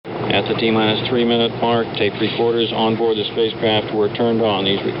At the T-minus 3-minute mark, tape recorders on board the spacecraft were turned on.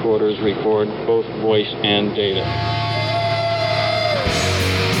 These recorders record both voice and data.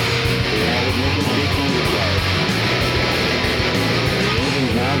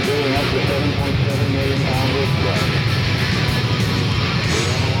 Now building up to 7.7 million pounds of thrust.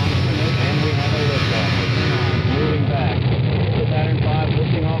 And we have a liftoff. Moving back. The Saturn V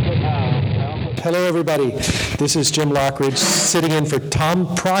lifting off with power. Hello, everybody. This is Jim Lockridge sitting in for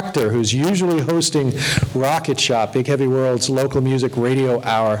Tom Proctor, who's usually hosting Rocket Shop, Big Heavy World's local music radio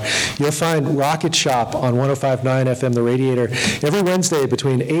hour. You'll find Rocket Shop on 105.9 FM The Radiator every Wednesday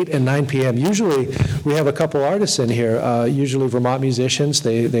between 8 and 9 p.m. Usually, we have a couple artists in here, usually Vermont musicians.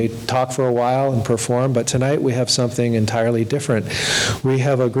 They talk for a while and perform, but tonight we have something entirely different. We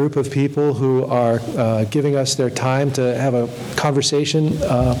have a group of people who are giving us their time to have a conversation,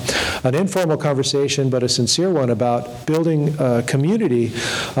 an informal conversation, but a sincere one about building a community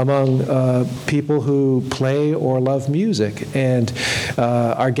among people who play or love music. And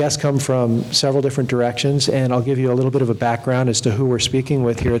our guests come from several different directions, and I'll give you a little bit of a background as to who we're speaking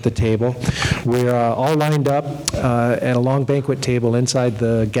with here at the table. We're all lined up at a long banquet table inside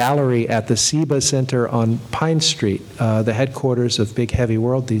the gallery at the SEBA Center on Pine Street, the headquarters of Big Heavy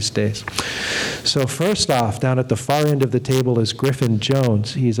World these days. So first off, down at the far end of the table is Griffin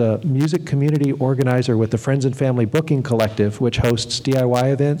Jones. He's a music community organizer with the Friends and Family Booking Collective, which hosts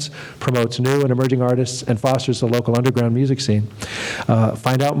DIY events, promotes new and emerging artists, and fosters the local underground music scene.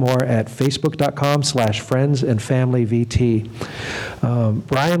 Find out more at facebook.com/friendsandfamilyvt.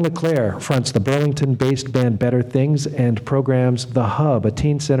 Brian LeClaire fronts the Burlington-based band Better Things and programs The Hub, a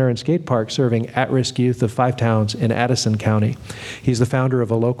teen center and skate park serving at-risk youth of 5 towns in Addison County. He's the founder of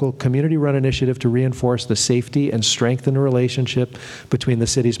a local community-run initiative to reinforce the safety and strengthen the relationship between the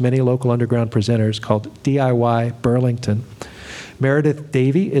city's many local underground presenters called DIY Burlington. Meredith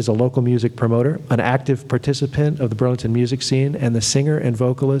Davey is a local music promoter, an active participant of the Burlington music scene, and the singer and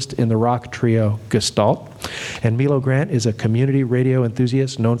vocalist in the rock trio Gestalt. And Milo Grant is a community radio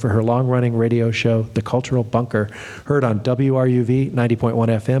enthusiast known for her long-running radio show, The Cultural Bunker, heard on WRUV 90.1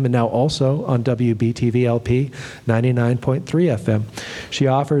 FM and now also on WBTV LP 99.3 FM. She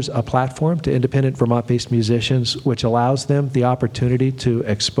offers a platform to independent Vermont-based musicians, which allows them the opportunity to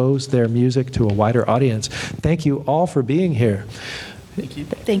expose their music to a wider audience. Thank you all for being here. Thank you.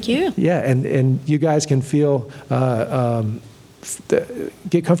 Thank you. Yeah, and you guys can feel,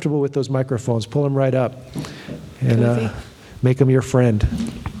 get comfortable with those microphones. Pull them right up and make them your friend.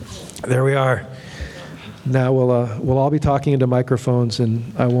 There we are. Now we'll all be talking into microphones,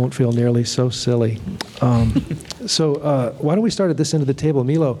 and I won't feel nearly so silly. So why don't we start at this end of the table?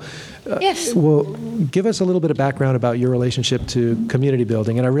 Milo, Yes. Well, give us a little bit of background about your relationship to community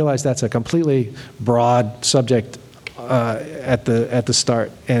building. And I realize that's a completely broad subject at the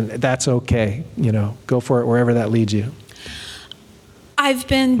start, and that's okay. You know, go for it wherever that leads you. I've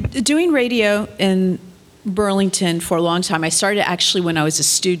been doing radio in Burlington for a long time. I started actually when I was a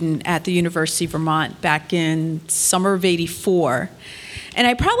student at the University of Vermont back in summer of '84. And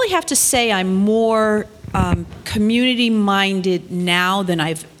I probably have to say I'm more community-minded now than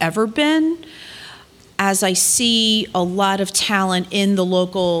I've ever been, as I see a lot of talent in the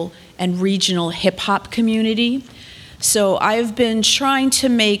local and regional hip-hop community. So I've been trying to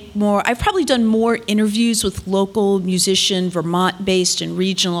make more, I've probably done more interviews with local musician, Vermont-based and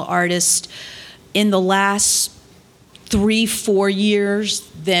regional artists in the last 3-4 years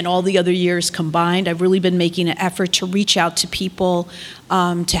than all the other years combined. I've really been making an effort to reach out to people,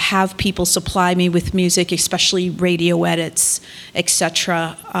 to have people supply me with music, especially radio edits,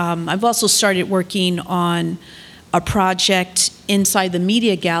 etc. I've also started working on a project inside the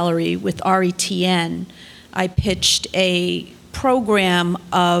Media Gallery with RETN. I pitched a program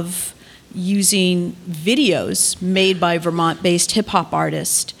of using videos made by Vermont-based hip-hop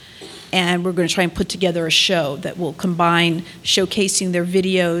artists, and we're going to try and put together a show that will combine showcasing their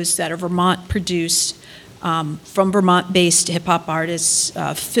videos that are Vermont-produced from Vermont-based hip-hop artists,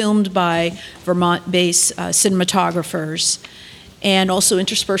 filmed by Vermont-based cinematographers, and also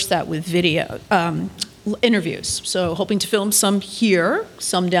intersperse that with video interviews. So hoping to film some here,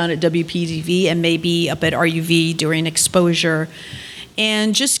 some down at WPTV, and maybe up at RUV during exposure.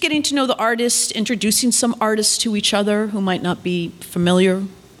 And just getting to know the artists, introducing some artists to each other who might not be familiar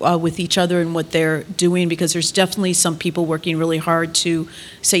with each other and what they're doing, because there's definitely some people working really hard to,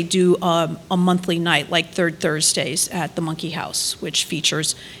 say, do a monthly night, like Third Thursdays at the Monkey House, which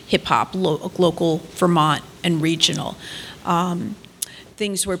features hip-hop, local Vermont and regional.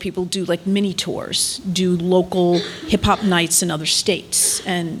 Things where people do like mini tours, do local hip-hop nights in other states,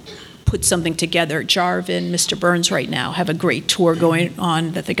 and put something together. Jarvin, Mr. Burns right now have a great tour going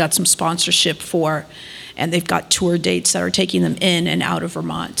on that they got some sponsorship for, and they've got tour dates that are taking them in and out of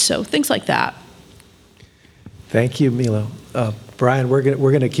Vermont. So things like that. Thank you, Milo. Brian, we're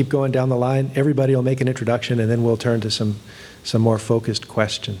going to keep going down the line. Everybody will make an introduction, and then we'll turn to some more focused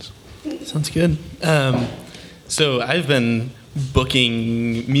questions. Sounds good. So I've been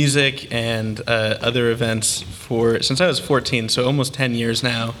booking music and other events since I was 14, so almost 10 years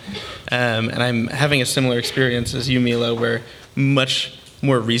now. And I'm having a similar experience as you, Milo, where much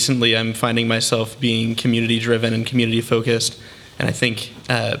more recently I'm finding myself being community-driven and community-focused. And I think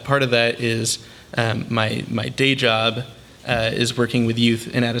part of that is my day job is working with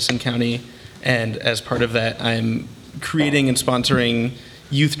youth in Addison County. And as part of that, I'm creating and sponsoring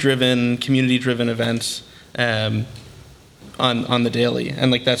youth-driven, community-driven events on the daily,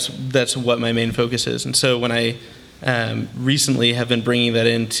 and like that's what my main focus is. And so when I recently have been bringing that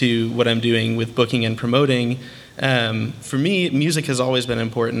into what I'm doing with booking and promoting, for me, music has always been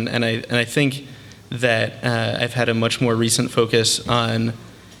important, and I think that I've had a much more recent focus on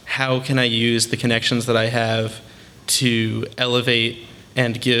how can I use the connections that I have to elevate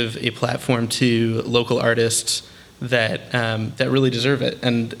and give a platform to local artists that really deserve it,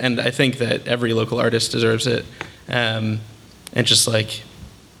 and I think that every local artist deserves it, and just like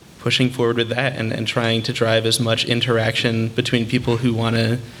pushing forward with that and trying to drive as much interaction between people who want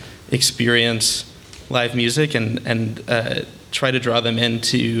to experience live music and try to draw them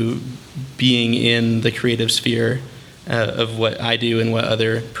into being in the creative sphere of what I do and what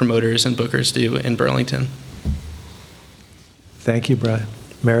other promoters and bookers do in Burlington. Thank you, Brian.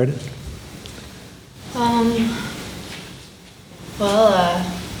 Meredith?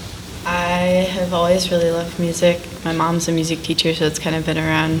 I have always really loved music. My mom's a music teacher, so it's kind of been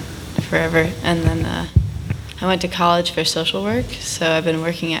around forever. And then I went to college for social work, so I've been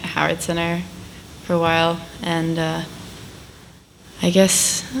working at Howard Center for a while. And I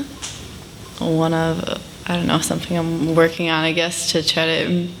guess something I'm working on, I guess, to try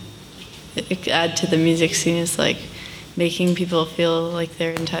to add to the music scene is like making people feel like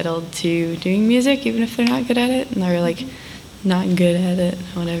they're entitled to doing music, even if they're not good at it, and they're like not good at it,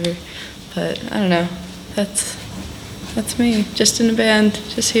 whatever. But I don't know. That's me, just in a band,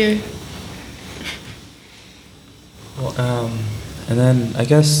 just here. Well, and then I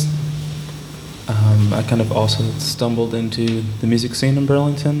guess I kind of also stumbled into the music scene in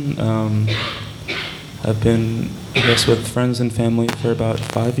Burlington. I've been, I guess, with friends and family for about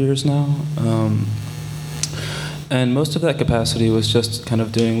 5 years now. And most of that capacity was just kind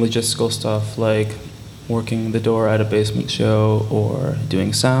of doing logistical stuff like working the door at a basement show or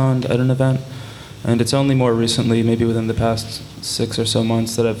doing sound at an event. And it's only more recently, maybe within the past 6 or so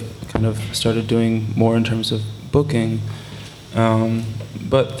months, that I've kind of started doing more in terms of booking.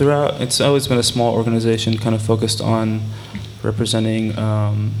 But throughout, it's always been a small organization kind of focused on representing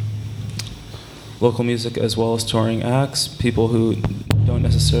local music as well as touring acts, people who don't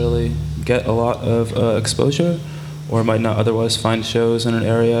necessarily get a lot of exposure or might not otherwise find shows in an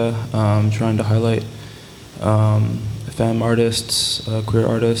area, trying to highlight femme artists, queer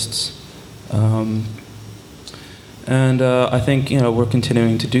artists. And I think, we're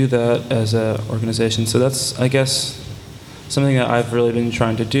continuing to do that as an organization. So that's, I guess, something that I've really been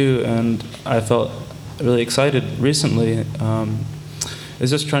trying to do, and I felt really excited recently, is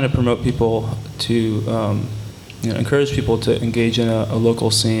just trying to promote people to, encourage people to engage in a local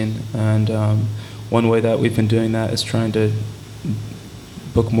scene. And one way that we've been doing that is trying to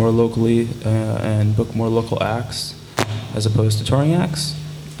book more locally and book more local acts as opposed to touring acts,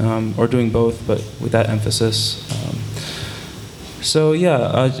 or doing both, but with that emphasis.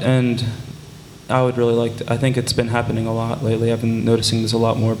 And I would really I think it's been happening a lot lately. I've been noticing there's a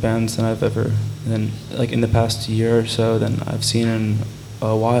lot more bands than I've ever, in the past year or so, than I've seen in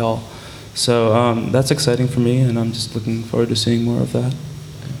a while. So that's exciting for me, and I'm just looking forward to seeing more of that.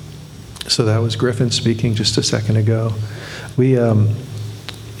 So that was Griffin speaking just a second ago.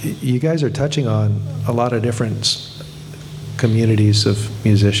 You guys are touching on a lot of different communities of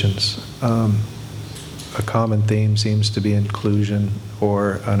musicians. A common theme seems to be inclusion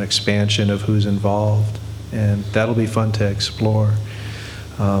or an expansion of who's involved, and that'll be fun to explore.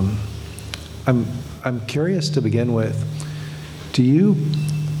 I'm curious to begin with. Do you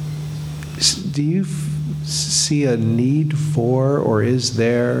see a need for, or is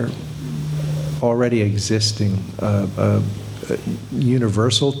there already existing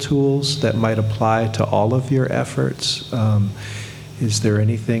universal tools that might apply to all of your efforts? Is there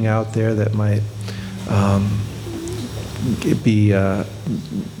anything out there that might be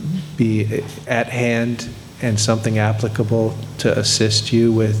at hand and something applicable to assist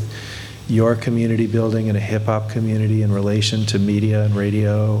you with your community building in a hip-hop community in relation to media and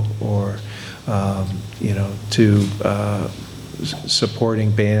radio, or to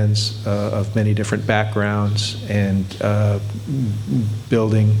supporting bands of many different backgrounds, and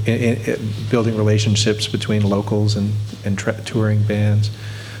building relationships between locals and touring bands.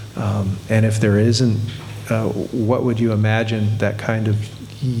 And if there isn't, what would you imagine that kind of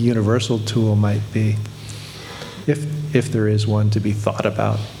universal tool might be, if there is one to be thought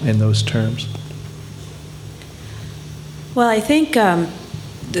about in those terms? Well, I think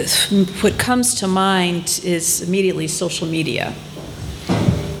what comes to mind is immediately social media.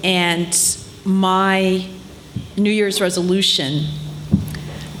 And my New Year's resolution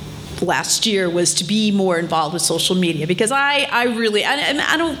last year was to be more involved with social media, because I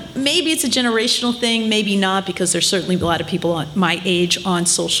don't, maybe it's a generational thing, maybe not, because there's certainly a lot of people my age on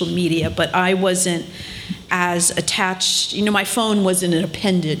social media, but I wasn't as attached. My phone wasn't an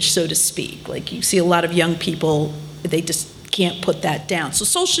appendage, so to speak. Like, you see a lot of young people, they just can't put that down. So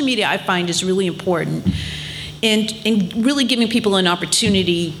social media, I find, is really important, and really giving people an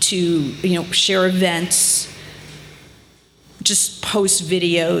opportunity to share events, just post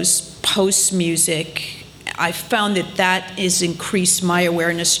videos, post music. I found that has increased my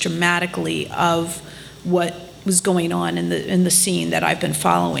awareness dramatically of what was going on in the scene that I've been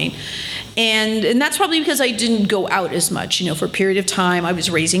following. And that's probably because I didn't go out as much. For a period of time, I was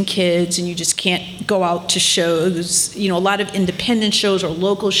raising kids, and you just can't go out to shows. A lot of independent shows or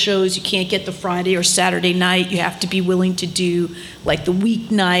local shows, you can't get the Friday or Saturday night. You have to be willing to do like the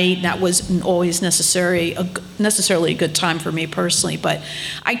weeknight. That wasn't always necessarily a good time for me personally. But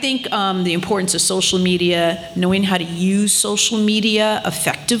I think the importance of social media, knowing how to use social media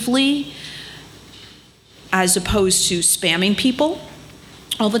effectively, as opposed to spamming people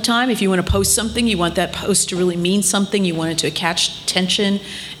all the time. If you want to post something, you want that post to really mean something, you want it to catch attention,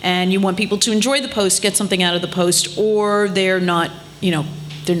 and you want people to enjoy the post, get something out of the post, or they're not going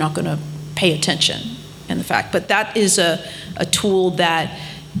to pay attention in the fact. But that is a tool that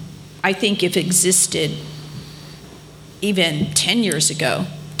I think, if existed even 10 years ago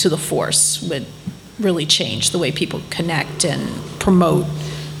to the force, would really change the way people connect and promote.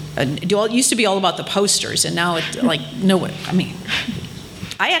 It used to be all about the posters, and now it's like, no one. I mean,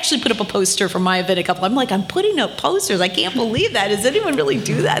 I actually put up a poster for my event I'm putting up posters. I can't believe that. Does anyone really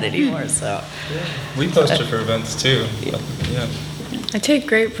do that anymore? So we poster for events too. Yeah. I take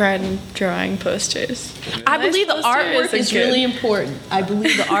great pride in drawing posters. I believe the artwork is really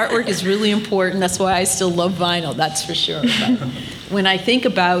important. That's why I still love vinyl, that's for sure. But when I think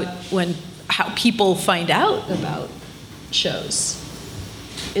about how people find out about shows,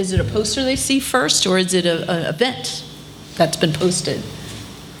 is it a poster they see first, or is it an event that's been posted?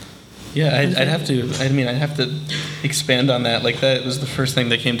 Yeah, I'd have to expand on that. Like, that was the first thing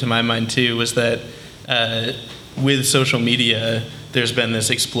that came to my mind too, was that with social media, there's been this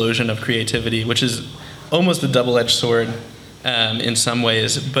explosion of creativity, which is almost a double-edged sword in some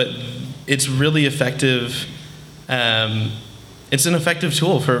ways, but it's really effective. It's an effective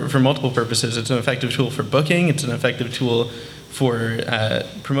tool for multiple purposes. It's an effective tool for booking. It's an effective tool for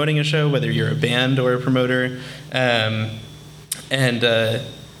promoting a show, whether you're a band or a promoter.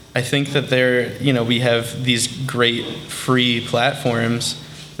 I think that we have these great free platforms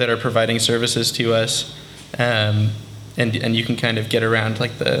that are providing services to us, and you can kind of get around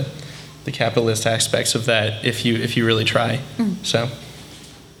like the capitalist aspects of that if you really try. So,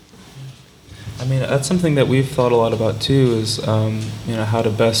 I mean, that's something that we've thought a lot about too. Is how to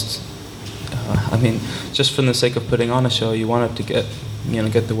best. Just for the sake of putting on a show, you want it to get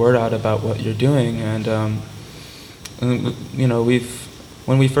the word out about what you're doing, and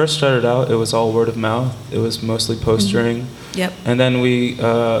when we first started out, it was all word of mouth. It was mostly postering. Mm-hmm. Yep. And then we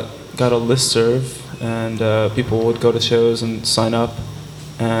got a listserv, and people would go to shows and sign up,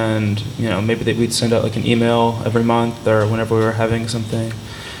 and maybe we'd send out like an email every month or whenever we were having something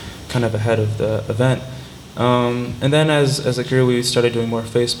kind of ahead of the event. And then as it grew, we started doing more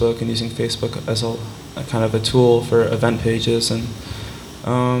Facebook and using Facebook as a kind of a tool for event pages, and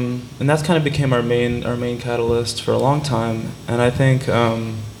that's kind of became our main catalyst for a long time. And I think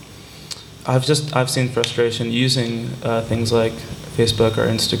I've seen frustration using things like Facebook or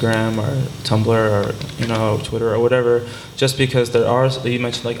Instagram or Tumblr or Twitter or whatever, just because you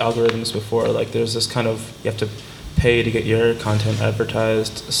mentioned like algorithms before, like there's this kind of, you have to pay to get your content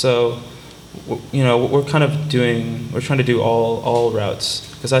advertised. So we're trying to do all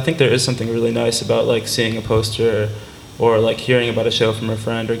routes, because I think there is something really nice about like seeing a poster or like hearing about a show from a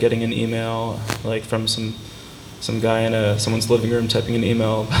friend, or getting an email like from some guy in someone's living room typing an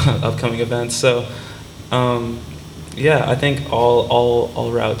email about upcoming events. So I think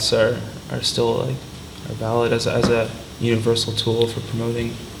all routes are are still like are valid as a universal tool for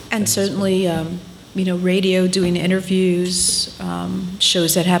promoting. And things. certainly, radio, doing interviews,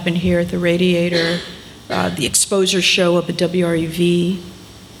 shows that happen here at the Radiator, the exposure show up at WRUV.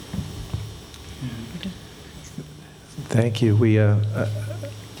 Thank you.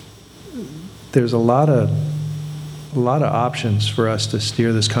 There's a lot of options for us to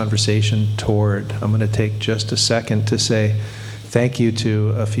steer this conversation toward. I'm going to take just a second to say thank you to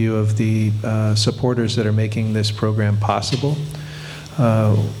a few of the supporters that are making this program possible.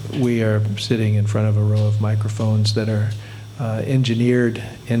 We are sitting in front of a row of microphones that are engineered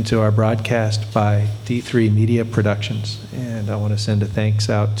into our broadcast by D3 Media Productions, and I want to send a thanks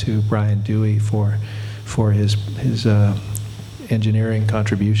out to Brian Dewey for his engineering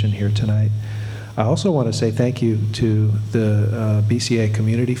contribution here tonight. I also want to say thank you to the BCA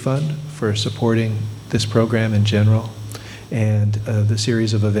Community Fund for supporting this program in general, and the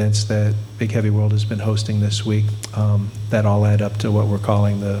series of events that Big Heavy World has been hosting this week that all add up to what we're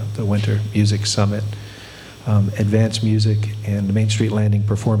calling the Winter Music Summit. Advanced Music and the Main Street Landing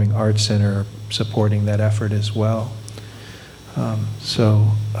Performing Arts Center are supporting that effort as well. So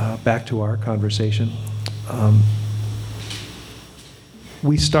back to our conversation.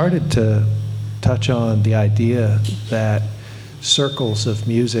 We started to touch on the idea that circles of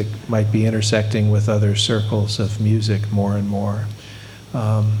music might be intersecting with other circles of music more and more.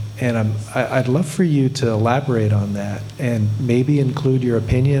 And I'd love for you to elaborate on that and maybe include your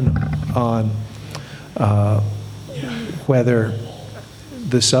opinion on whether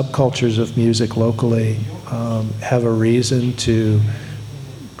the subcultures of music locally have a reason to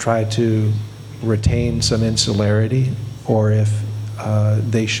try to retain some insularity, or if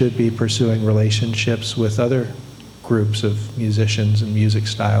they should be pursuing relationships with other groups of musicians and music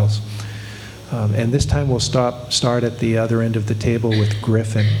styles. And this time we'll start at the other end of the table with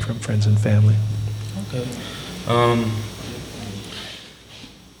Griffin from Friends and Family. Okay.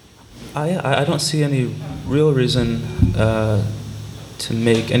 I don't see any real reason to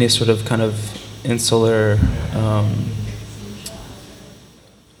make any sort of kind of insular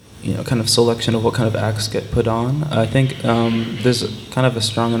kind of selection of what kind of acts get put on. I think there's kind of a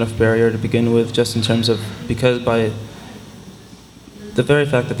strong enough barrier to begin with, just in terms of, because by the very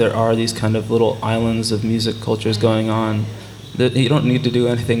fact that there are these kind of little islands of music cultures going on, that you don't need to do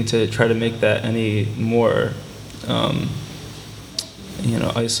anything to try to make that any more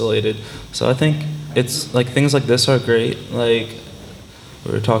isolated. So I think it's like things like this are great. Like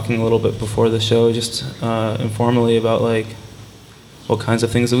we were talking a little bit before the show, just informally about like what kinds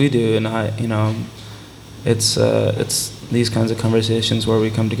of things that we do, and it's these kinds of conversations where we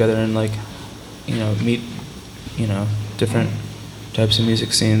come together and like meet different types of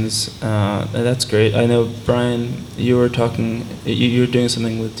music scenes. That's great. I know, Brian, you were talking, you were doing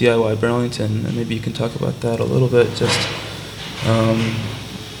something with DIY Burlington, and maybe you can talk about that a little bit, just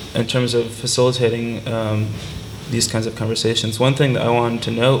in terms of facilitating these kinds of conversations. One thing that I wanted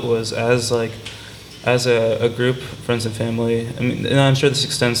to note was, as a group, Friends and Family, I mean, and I'm sure this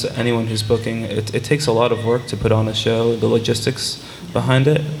extends to anyone who's booking, it takes a lot of work to put on a show, the logistics behind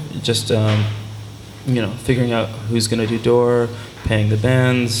it, just figuring out who's going to do door, paying the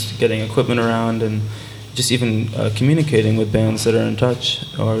bands, getting equipment around, and just even communicating with bands that are in touch,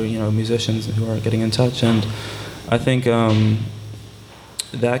 or musicians who are getting in touch. And I think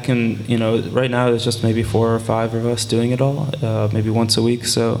that can, right now there's just maybe 4 or 5 of us doing it all, maybe once a week.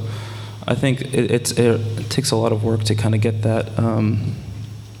 So I think it takes a lot of work to kind of get that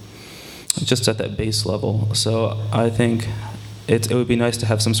just at that base level. So I think it would be nice to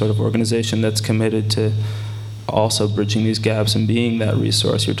have some sort of organization that's committed to also bridging these gaps and being that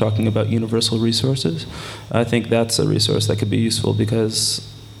resource. You're talking about universal resources. I think that's a resource that could be useful, because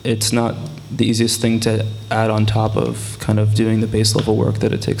it's not the easiest thing to add on top of kind of doing the base level work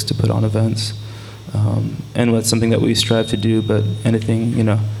that it takes to put on events. And that's something that we strive to do, but anything,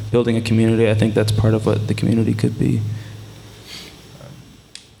 building a community, I think that's part of what the community could be.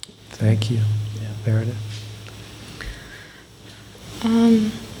 Thank you. Meredith?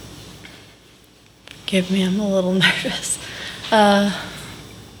 Forgive me, I'm a little nervous.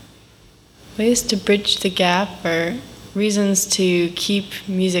 Ways to bridge the gap, or reasons to keep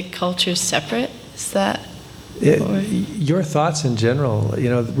music cultures separate? Is that? Your thoughts in general.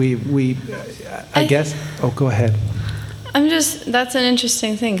 I guess. Oh, go ahead. That's an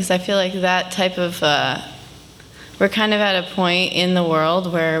interesting thing, because I feel like that type of, we're kind of at a point in the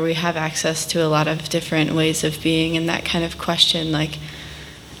world where we have access to a lot of different ways of being, and that kind of question, like,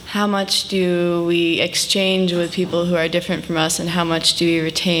 how much do we exchange with people who are different from us, and how much do we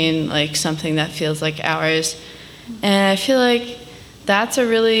retain like something that feels like ours? And I feel like that's a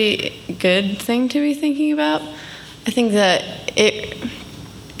really good thing to be thinking about. I think that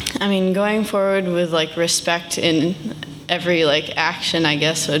going forward with like respect in every like action, I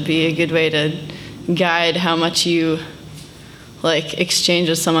guess, would be a good way to guide how much you like exchange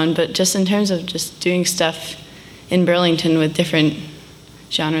with someone. But just in terms of just doing stuff in Burlington with different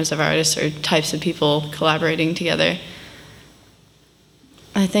genres of artists or types of people collaborating together,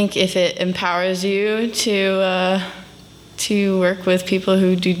 I think if it empowers you to work with people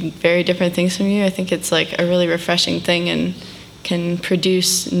who do very different things from you, I think it's like a really refreshing thing and can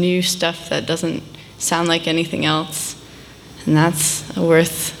produce new stuff that doesn't sound like anything else. And that's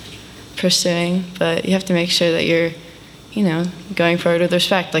worth pursuing, but you have to make sure that you're, going forward with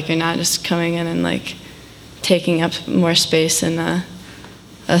respect. Like, you're not just coming in and like taking up more space in a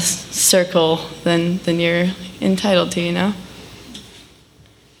circle than you're entitled to,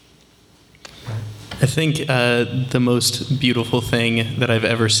 I think the most beautiful thing that I've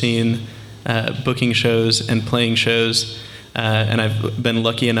ever seen booking shows and playing shows, and I've been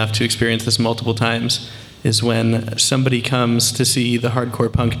lucky enough to experience this multiple times, is when somebody comes to see the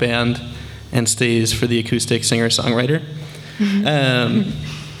hardcore punk band and stays for the acoustic singer-songwriter.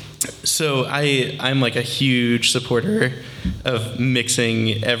 So I'm like a huge supporter of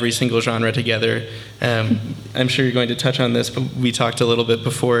mixing every single genre together. I'm sure you're going to touch on this, but we talked a little bit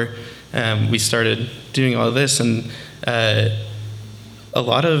before we started doing all of this, and a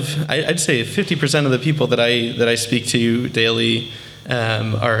lot of, I'd say 50% of the people that I speak to daily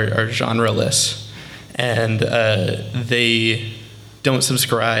are genreless, and they don't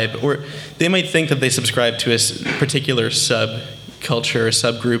subscribe, or they might think that they subscribe to a particular subculture or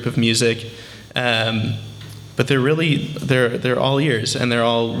subgroup of music, but they're all ears, and they're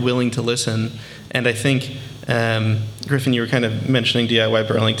all willing to listen. And I think, Griffin, you were kind of mentioning DIY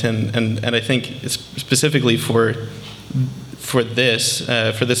Burlington, and I think it's specifically for this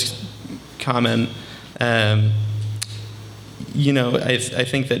comment, I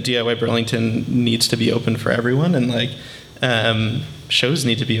think that DIY Burlington needs to be open for everyone, and like shows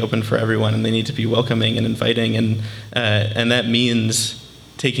need to be open for everyone, and they need to be welcoming and inviting, and that means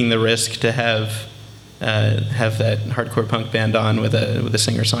taking the risk to have that hardcore punk band on with a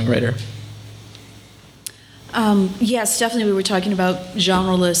singer-songwriter. Yes, definitely. We were talking about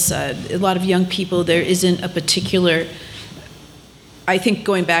genreless. A lot of young people, there isn't a particular, I think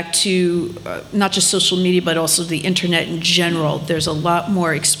going back to not just social media, but also the internet in general, there's a lot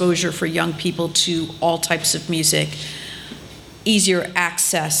more exposure for young people to all types of music, easier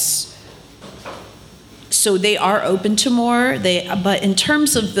access. So they are open to more. But in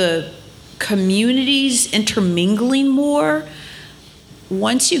terms of the communities intermingling more,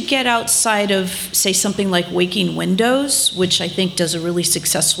 once you get outside of, say, something like Waking Windows, which I think does a really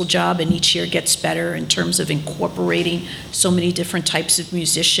successful job and each year gets better in terms of incorporating so many different types of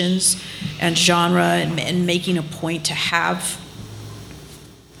musicians and genre, and making a point to have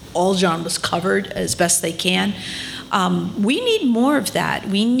all genres covered as best they can. We need more of that.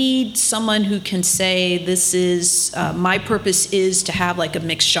 We need someone who can say, this is, my purpose is to have like a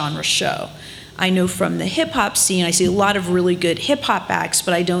mixed genre show. I know from the hip-hop scene, I see a lot of really good hip-hop acts,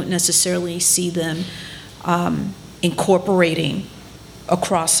 but I don't necessarily see them incorporating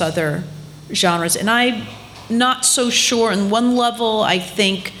across other genres. And I'm not so sure. On one level, I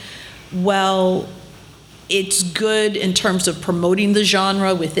think, well, it's good in terms of promoting the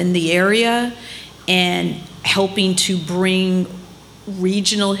genre within the area and helping to bring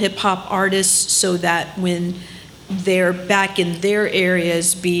regional hip-hop artists so that when they're back in their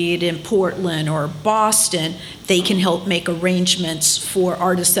areas, be it in Portland or Boston, they can help make arrangements for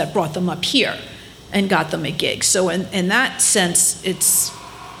artists that brought them up here and got them a gig. So in that sense, it's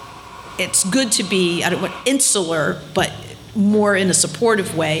good to be, I don't want insular, but more in a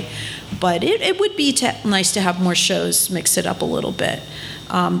supportive way. But it would be nice to have more shows, mix it up a little bit.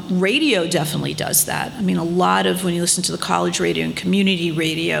 Radio definitely does that. I mean, a lot of, when you listen to the college radio and community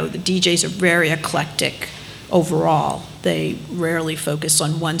radio, the DJs are very eclectic overall. They rarely focus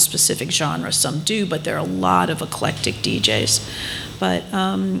on one specific genre. Some do, but there are a lot of eclectic DJs. But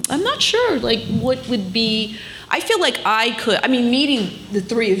I'm not sure, like, what would be, I feel like meeting the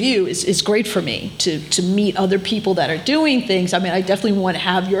three of you is great for me, to meet other people that are doing things. I mean, I definitely want to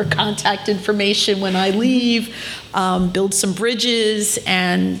have your contact information when I leave, build some bridges,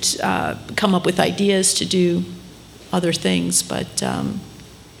 and come up with ideas to do other things. But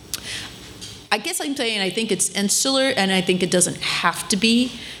I guess I'm saying I think it's insular, and I think it doesn't have to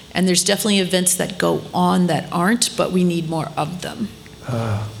be. And there's definitely events that go on that aren't, but we need more of them,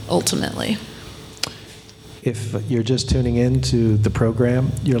 ultimately. If you're just tuning in to the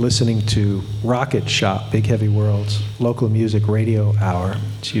program, you're listening to Rocket Shop, Big Heavy World's local music radio hour.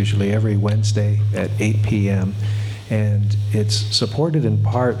 It's usually every Wednesday at 8 p.m., and it's supported in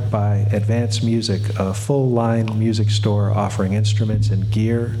part by Advance Music, a full-line music store offering instruments and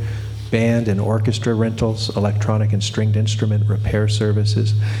gear, band and orchestra rentals, electronic and stringed instrument repair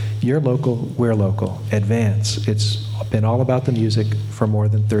services. You're local, we're local. Advance. It's been all about the music for more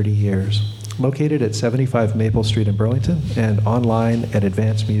than 30 years. Located at 75 Maple Street in Burlington and online at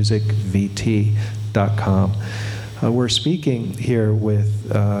advancemusicvt.com. We're speaking here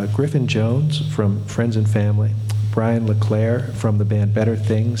with Griffin Jones from Friends and Family, Brian LeClaire from the band Better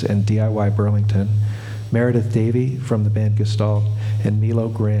Things and DIY Burlington, Meredith Davey from the band Gestalt, and Milo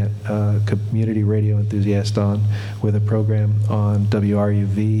Grant, community radio enthusiast with a program on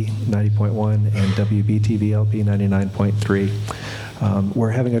WRUV 90.1 and WBTV LP 99.3. We're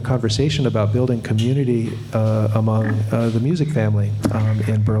having a conversation about building community among the music family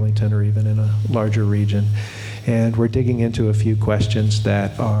in Burlington or even in a larger region. And we're digging into a few questions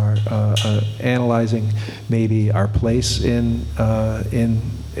that are analyzing maybe our place in our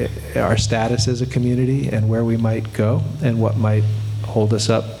status as a community and where we might go and what might hold us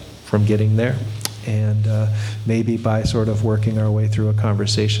up from getting there. And maybe by sort of working our way through a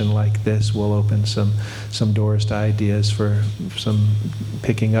conversation like this, we'll open some doors to ideas for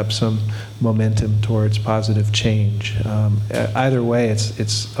picking up some momentum towards positive change. Either way,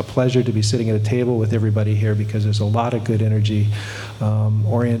 it's a pleasure to be sitting at a table with everybody here because there's a lot of good energy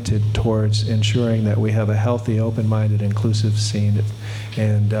oriented towards ensuring that we have a healthy, open-minded, inclusive scene.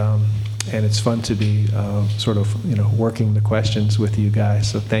 And it's fun to be sort of, working the questions with you guys.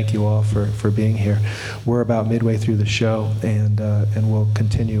 So thank you all for being here. We're about midway through the show, and we'll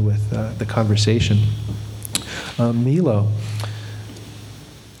continue with the conversation. Milo,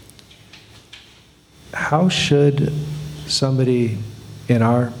 how should somebody in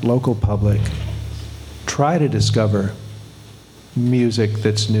our local public try to discover music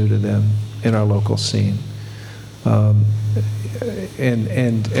that's new to them in our local scene?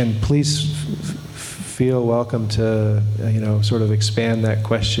 And please feel welcome to sort of expand that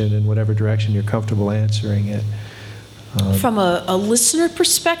question in whatever direction you're comfortable answering it. From a listener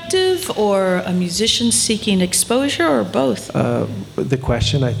perspective or a musician seeking exposure or both? The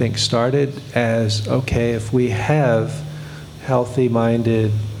question, I think, started as, okay, if we have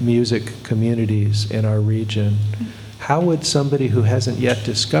healthy-minded music communities in our region, how would somebody who hasn't yet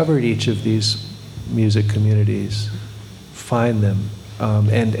discovered each of these music communities find them?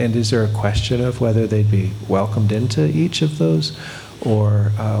 And is there a question of whether they'd be welcomed into each of those,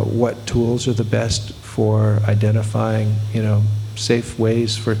 or what tools are the best for identifying, safe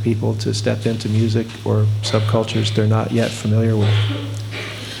ways for people to step into music or subcultures they're not yet familiar with?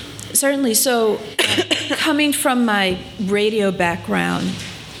 Certainly. So, coming from my radio background,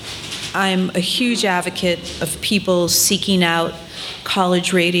 I'm a huge advocate of people seeking out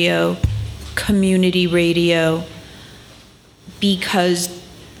college radio, community radio, because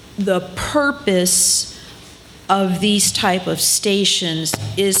the purpose of these type of stations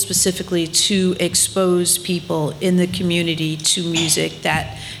is specifically to expose people in the community to music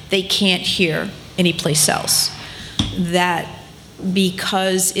that they can't hear anyplace else. That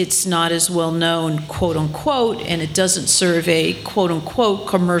because it's not as well known, quote unquote, and it doesn't serve a quote unquote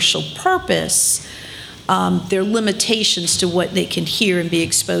commercial purpose, there are limitations to what they can hear and be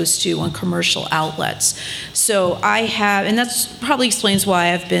exposed to on commercial outlets. So I have, and that's probably explains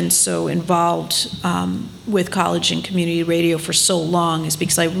why I've been so involved with college and community radio for so long, is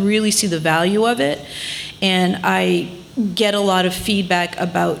because I really see the value of it. And I get a lot of feedback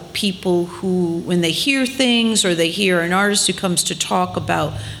about people who, when they hear things or they hear an artist who comes to talk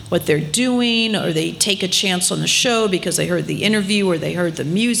about what they're doing, or they take a chance on the show because they heard the interview or they heard the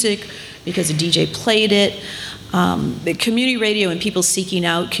music because a DJ played it. The community radio and people seeking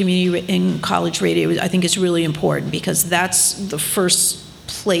out community and college radio, I think, is really important, because that's the first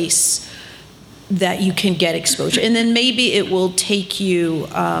place that you can get exposure. And then maybe it will take you,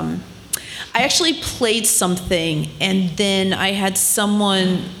 I actually played something, and then I had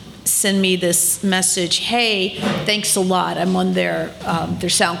someone send me this message, hey, thanks a lot. I'm on their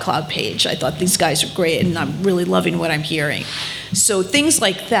SoundCloud page. I thought these guys are great, and I'm really loving what I'm hearing. So things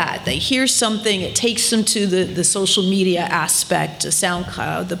like that. They hear something, it takes them to the social media aspect, to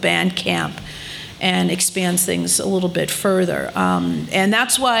SoundCloud, the Bandcamp, and expands things a little bit further. And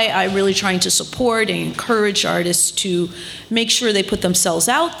that's why I'm really trying to support and encourage artists to make sure they put themselves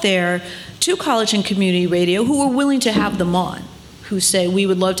out there to college and community radio who are willing to have them on, who say, we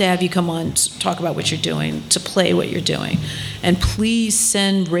would love to have you come on, talk about what you're doing, to play what you're doing. And please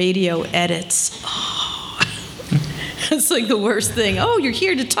send radio edits. Oh. It's like the worst thing. Oh, you're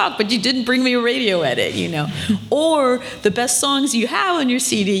here to talk, but you didn't bring me a radio edit, Or the best songs you have on your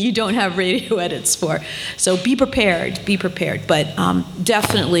CD, you don't have radio edits for. So be prepared. But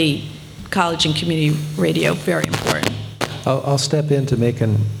definitely college and community radio, very important. I'll step in to make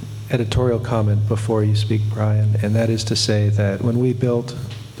an editorial comment before you speak, Brian, and that is to say that when we built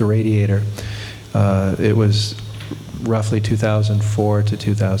the Radiator, it was roughly 2004 to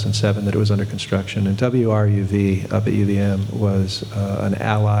 2007 that it was under construction, and WRUV up at UVM was an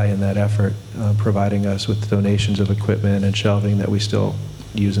ally in that effort, providing us with donations of equipment and shelving that we still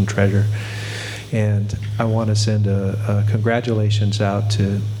use and treasure. And I want to send a congratulations out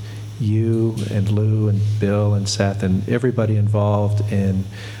to you and Lou and Bill and Seth and everybody involved in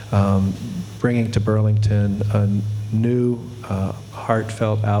bringing to Burlington a new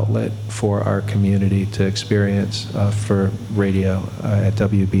heartfelt outlet for our community to experience for radio at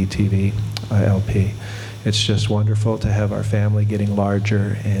WBTV LP. It's just wonderful to have our family getting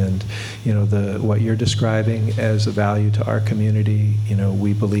larger, and what you're describing as a value to our community,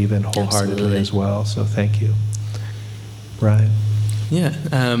 we believe in wholeheartedly. Absolutely. As well. So thank you, Brian. Yeah,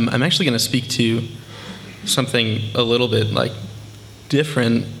 I'm actually going to speak to something a little bit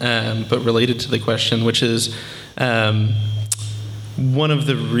different, but related to the question, which is one of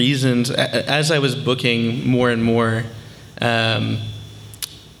the reasons, as I was booking more and more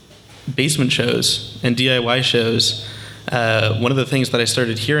basement shows and DIY shows, one of the things that I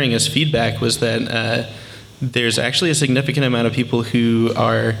started hearing as feedback was that there's actually a significant amount of people who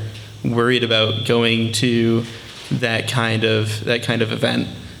are worried about going to that kind of event,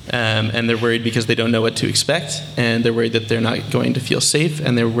 and they're worried because they don't know what to expect, and they're worried that they're not going to feel safe,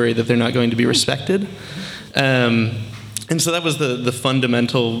 and they're worried that they're not going to be respected. And so that was the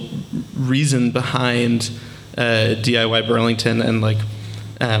fundamental reason behind DIY Burlington, and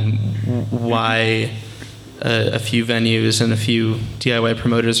why a few venues and a few DIY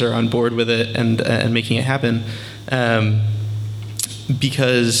promoters are on board with it and making it happen,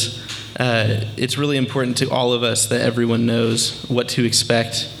 because it's really important to all of us that everyone knows what to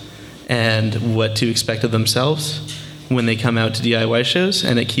expect and what to expect of themselves when they come out to DIY shows,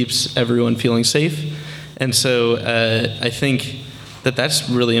 and it keeps everyone feeling safe. And so I think that's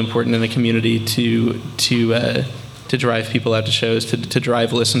really important in the community to drive people out to shows, to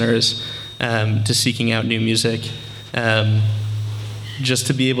drive listeners to seeking out new music, just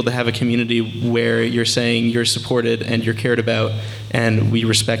to be able to have a community where you're saying you're supported and you're cared about, and we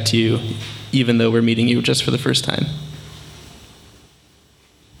respect you, even though we're meeting you just for the first time.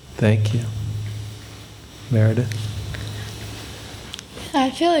 Thank you. Meredith? I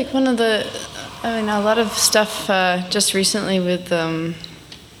feel like a lot of stuff just recently with,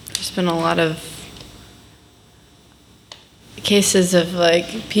 there's been a lot of cases of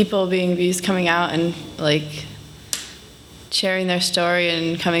people being abused coming out and sharing their story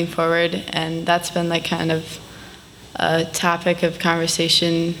and coming forward, and that's been kind of a topic of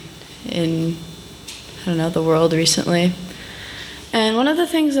conversation in, the world recently. And one of the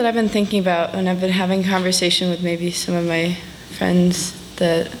things that I've been thinking about when I've been having conversation with maybe some of my friends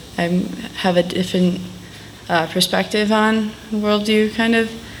that I have a different perspective on, worldview kind of,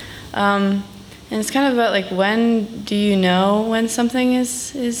 and it's kind of about when do you know when something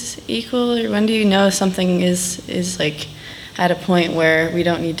is equal, or when do you know something is at a point where we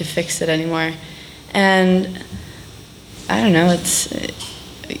don't need to fix it anymore. And I don't know, it's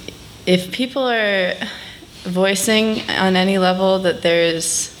if people are voicing on any level that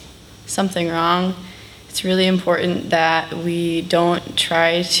there's something wrong, it's really important that we don't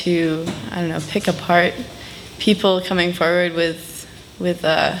try to, pick apart people coming forward with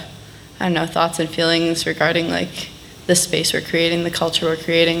thoughts and feelings regarding the space we're creating, the culture we're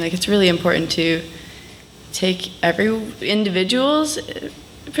creating. It's really important to take every individual's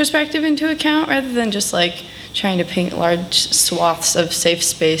perspective into account rather than just trying to paint large swaths of safe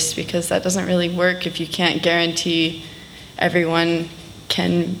space, because that doesn't really work if you can't guarantee everyone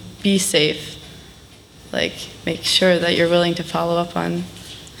can be safe. Make sure that you're willing to follow up on,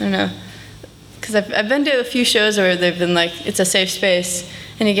 because I've been to a few shows where they've been it's a safe space,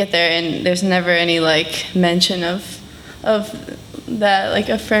 and you get there and there's never any mention of that,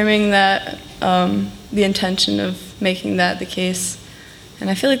 affirming that, the intention of making that the case. And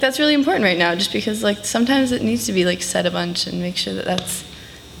I feel that's really important right now, just because sometimes it needs to be said a bunch and make sure that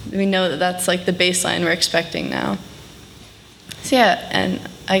we know that's the baseline we're expecting now. So yeah, and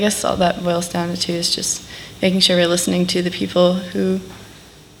I guess all that boils down to is just making sure we're listening to the people who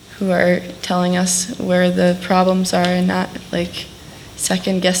are telling us where the problems are, and not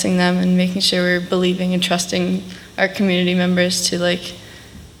second guessing them, and making sure we're believing and trusting our community members to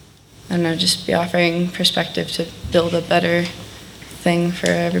I don't know, just be offering perspective to build a better thing for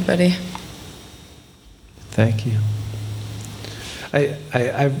everybody. Thank you.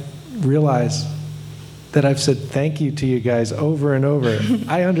 I realize that I've said thank you to you guys over and over.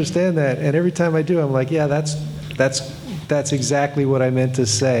 I understand that, and every time I do, I'm like, yeah, that's exactly what I meant to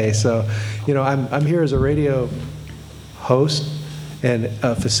say. So, I'm here as a radio host and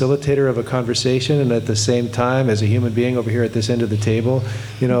a facilitator of a conversation, and at the same time, as a human being over here at this end of the table,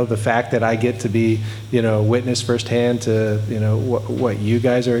 the fact that I get to be, witness firsthand to, what you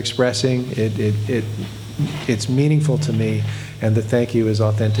guys are expressing, it's meaningful to me, and the thank you is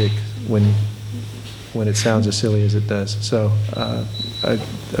authentic when it sounds as silly as it does. So I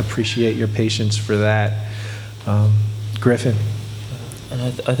appreciate your patience for that. Griffin.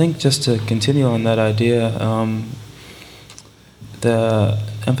 And I think just to continue on that idea, the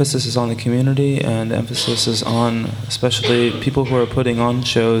emphasis is on the community, and the emphasis is on especially people who are putting on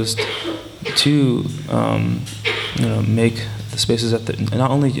shows to make the spaces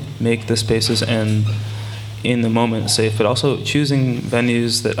not only make the spaces and in the moment safe, but also choosing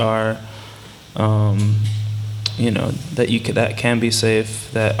venues that are that can be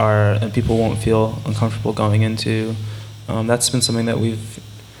safe, and people won't feel uncomfortable going into. That's been something that we've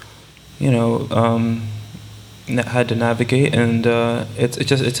had to navigate, and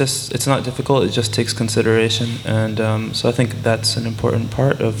it's not difficult. It just takes consideration, and so I think that's an important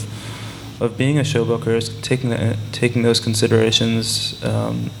part of being a show booker, is taking those considerations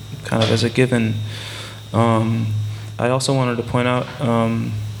kind of as a given. I also wanted to point out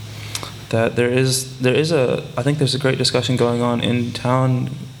that I think there's a great discussion going on in town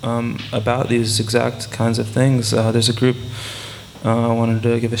about these exact kinds of things. There's a group I wanted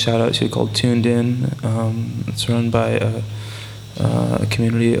to give a shout out to called Tuned In. It's run by a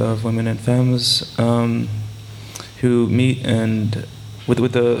community of women and femmes who meet and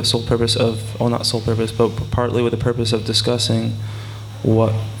with the sole purpose of, well, not sole purpose, but partly with the purpose of discussing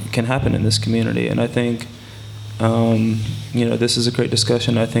what can happen in this community. And I think this is a great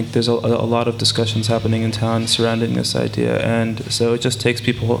discussion. I think there's a lot of discussions happening in town surrounding this idea, and so it just takes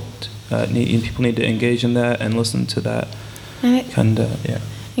people need to engage in that and listen to that. And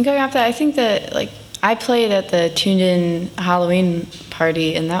going off that, I think that I played at the Tuned In Halloween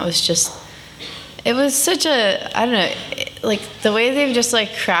party, and that was just, it was such a, I don't know, the way they've just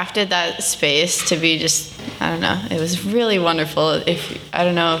crafted that space to be just, I don't know, it was really wonderful. I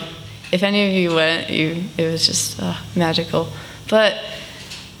don't know if any of you went, it was just magical. But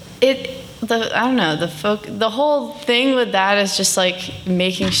the whole thing with that is just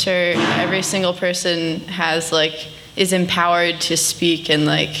making sure every single person has is empowered to speak and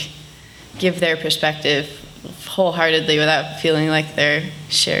give their perspective wholeheartedly without feeling like they're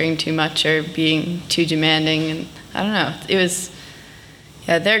sharing too much or being too demanding. And I don't know, it was,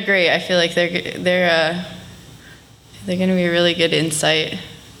 they're great. I feel like they're going to be a really good insight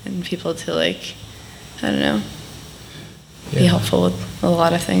and people to I don't know, be helpful with a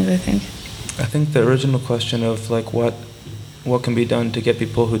lot of things, I think. I think the original question of what can be done to get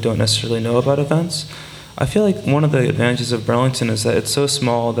people who don't necessarily know about events, I feel like one of the advantages of Burlington is that it's so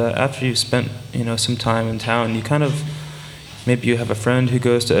small that after you've spent some time in town, you kind of, maybe you have a friend who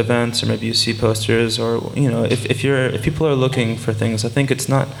goes to events, or maybe you see posters, or if people are looking for things, I think it's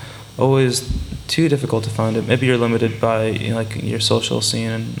not always too difficult to find it. Maybe you're limited by your social scene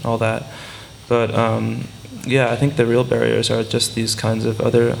and all that, but I think the real barriers are just these kinds of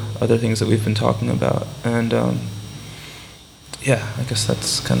other things that we've been talking about, and I guess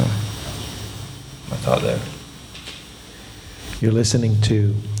that's kind of my thought there. You're listening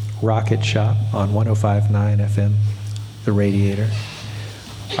to Rocket Shop on 105.9 FM, The Radiator.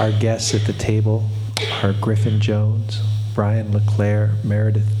 Our guests at the table are Griffin Jones, Brian LeClaire,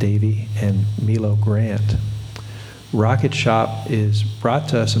 Meredith Davey, and Milo Grant. Rocket Shop is brought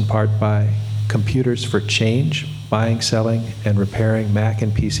to us in part by Computers for Change, buying, selling, and repairing Mac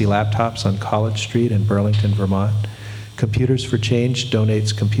and PC laptops on College Street in Burlington, Vermont. Computers for Change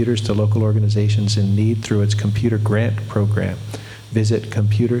donates computers to local organizations in need through its computer grant program. Visit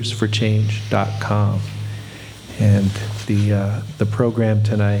computersforchange.com. And the program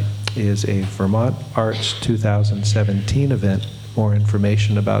tonight is a Vermont Arts 2017 event. More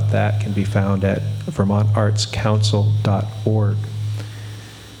information about that can be found at vermontartscouncil.org.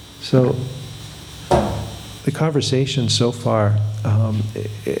 So the conversation so far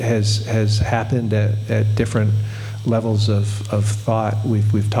has happened at different levels of thought.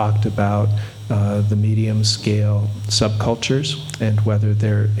 We've talked about the medium scale subcultures and whether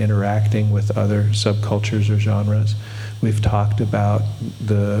they're interacting with other subcultures or genres. We've talked about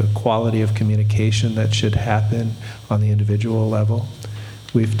the quality of communication that should happen on the individual level.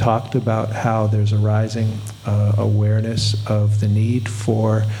 We've talked about how there's a rising awareness of the need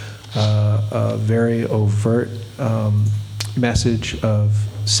for a very overt message of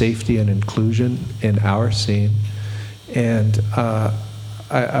safety and inclusion in our scene. And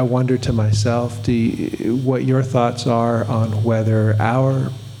I wonder to myself what your thoughts are on whether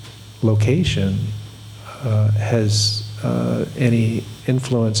our location has any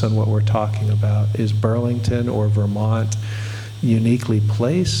influence on what we're talking about. Is Burlington or Vermont uniquely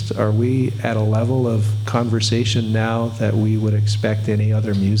placed? Are we at a level of conversation now that we would expect any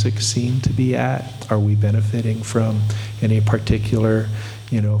other music scene to be at? Are we benefiting from any particular,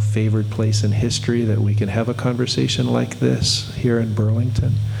 favored place in history that we can have a conversation like this here in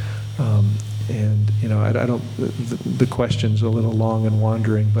Burlington? I don't. The question's a little long and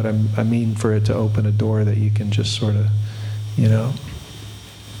wandering, but I mean for it to open a door that you can just sort of,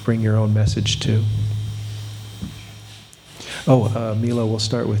 bring your own message to. Oh, Mila, we'll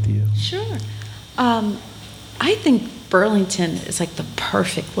start with you. Sure. I think Burlington is like the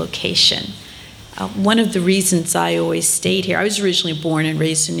perfect location. One of the reasons I always stayed here, I was originally born and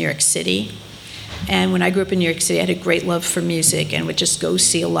raised in New York City. And when I grew up in New York City, I had a great love for music and would just go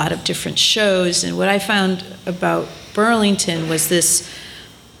see a lot of different shows. And what I found about Burlington was this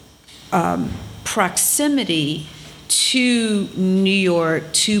proximity to New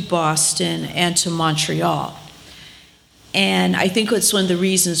York, to Boston, and to Montreal. And I think it's one of the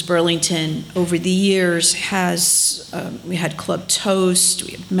reasons Burlington, over the years, has, we had Club Toast,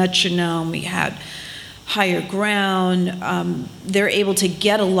 we had Metronome, we had Higher Ground. They're able to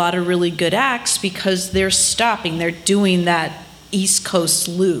get a lot of really good acts because they're doing that East Coast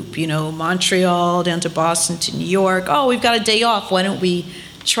loop, Montreal down to Boston to New York. Oh, we've got a day off, why don't we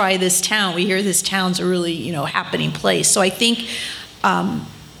try this town? We hear this town's a really, happening place. So I think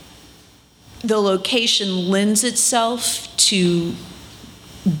the location lends itself to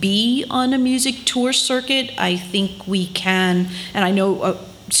be on a music tour circuit. I think we can, and I know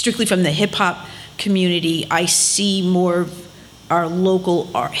strictly from the hip-hop community, I see more of our local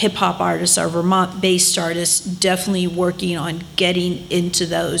hip-hop artists, our Vermont-based artists, definitely working on getting into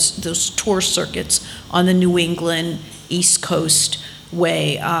those tour circuits on the New England, East Coast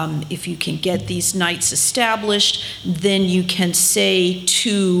way. If you can get these nights established, then you can say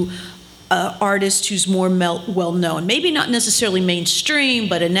to artist who's more well-known, maybe not necessarily mainstream,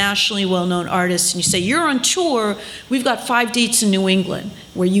 but a nationally well-known artist, and you say, you're on tour, we've got 5 dates in New England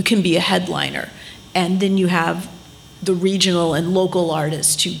where you can be a headliner. And then you have the regional and local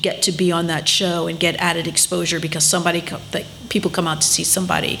artists who get to be on that show and get added exposure because people come out to see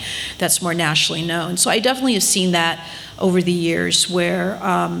somebody that's more nationally known. So I definitely have seen that over the years where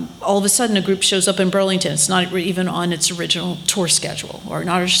all of a sudden a group shows up in Burlington. It's not even on its original tour schedule, or an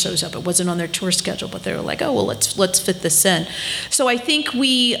artist shows up, it wasn't on their tour schedule, but they were like, oh, well, let's fit this in. So I think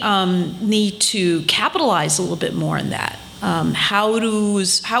we need to capitalize a little bit more on that. How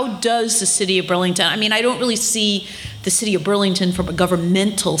does the city of Burlington, I don't really see the city of Burlington from a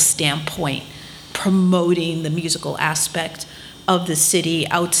governmental standpoint promoting the musical aspect of the city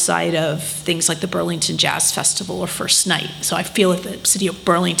outside of things like the Burlington Jazz Festival or First Night. So I feel like the city of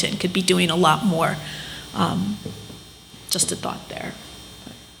Burlington could be doing a lot more. Just a thought there.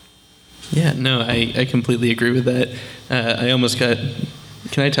 Yeah, no, I completely agree with that.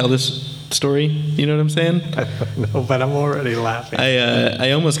 Can I tell this story? You know what I'm saying? I don't know, but I'm already laughing.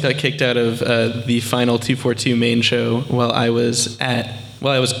 I almost got kicked out of the final 242 main show while I was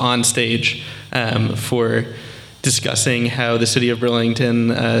on stage for discussing how the city of Burlington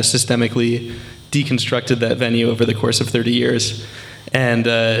systemically deconstructed that venue over the course of 30 years. And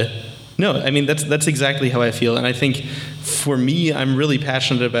that's exactly how I feel. And I think for me, I'm really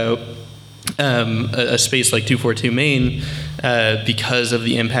passionate about a space like 242 Main because of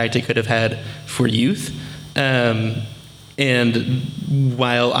the impact it could have had for youth. And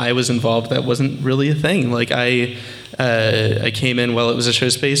while I was involved, that wasn't really a thing. Like I came in while it was a show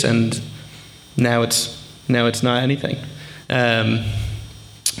space, and now it's not anything. I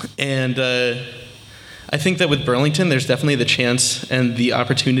think that with Burlington, there's definitely the chance and the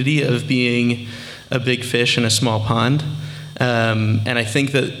opportunity of being a big fish in a small pond. And I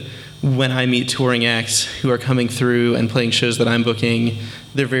think that when I meet touring acts who are coming through and playing shows that I'm booking,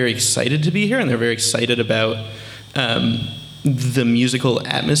 they're very excited to be here, and they're very excited about the musical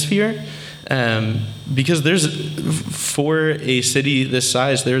atmosphere. Because for a city this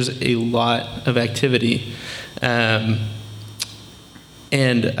size, there's a lot of activity. And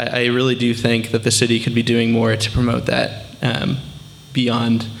I really do think that the city could be doing more to promote that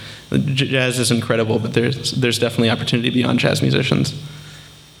beyond. Jazz is incredible, but there's definitely opportunity beyond jazz musicians.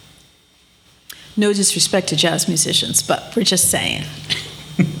 No disrespect to jazz musicians, but we're just saying.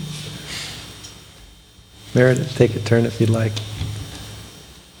 Meredith, take a turn if you'd like.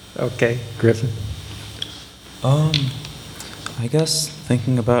 Okay, Griffin. I guess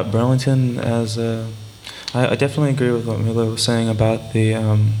thinking about Burlington as I definitely agree with what Milo was saying about the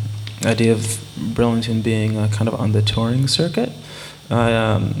idea of Burlington being kind of on the touring circuit.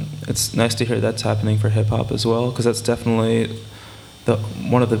 It's nice to hear that's happening for hip hop as well, because that's definitely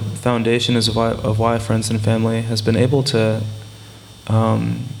one of the foundations of why Friends and Family has been able to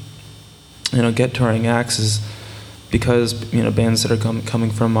get touring acts, is because bands that are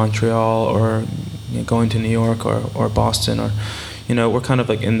coming from Montreal or going to New York or Boston, or we're kind of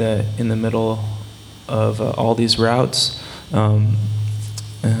like in the middle of all these routes,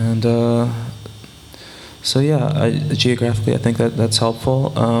 so yeah, geographically I think that's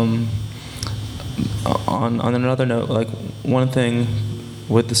helpful. On another note, like one thing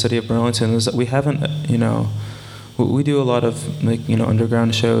with the city of Burlington is that we haven't we do a lot of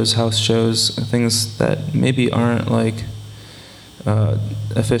underground shows, house shows, things that maybe aren't like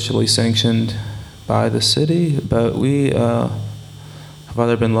officially sanctioned by the city, but we have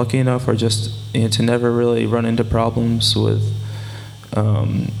either been lucky enough or just to never really run into problems with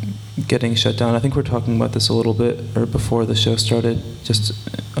getting shut down. I think we're talking about this a little bit or before the show started, just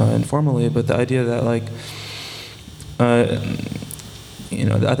informally, but the idea that I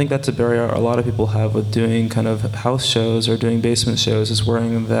think that's a barrier a lot of people have with doing kind of house shows or doing basement shows, is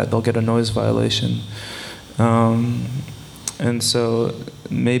worrying that they'll get a noise violation. And so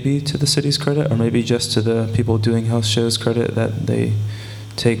maybe to the city's credit, or maybe just to the people doing house shows credit, that they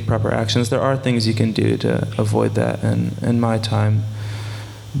take proper actions. There are things you can do to avoid that, and in my time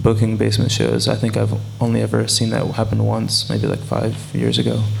booking basement shows, I think I've only ever seen that happen once, maybe like 5 years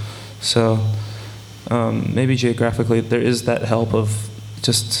ago. So maybe geographically there is that help of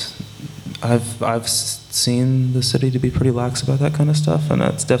just I've seen the city to be pretty lax about that kind of stuff, and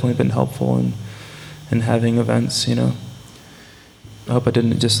that's definitely been helpful in having events. I hope I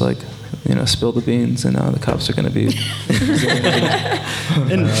didn't just spill the beans and now the cops are going to be.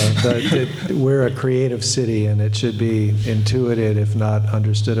 We're a creative city, and it should be intuited, if not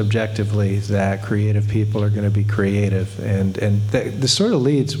understood objectively, that creative people are going to be creative. And this sort of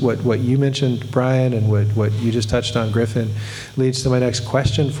leads, what you mentioned, Brian, and what you just touched on, Griffin, leads to my next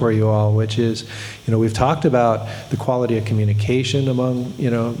question for you all, which is, we've talked about the quality of communication among,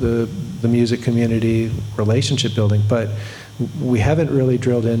 the music community, relationship building, but we haven't really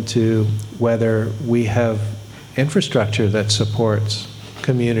drilled into whether we have infrastructure that supports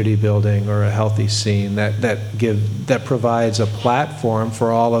community building or a healthy scene that provides a platform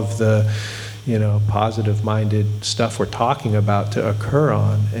for all of the positive-minded stuff we're talking about to occur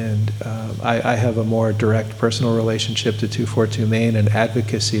on. And I have a more direct personal relationship to 242 Main and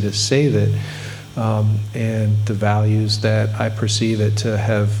advocacy to save it, and the values that I perceive it to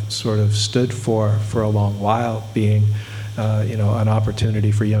have sort of stood for a long while, being an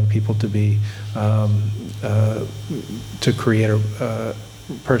opportunity for young people to be to create a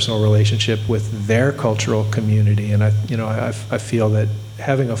personal relationship with their cultural community. And I feel that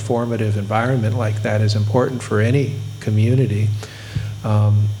having a formative environment like that is important for any community.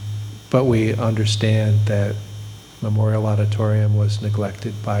 But we understand that Memorial Auditorium was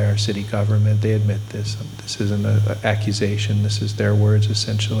neglected by our city government. They admit this. This isn't an accusation. This is their words,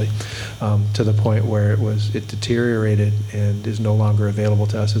 essentially, to the point where it deteriorated and is no longer available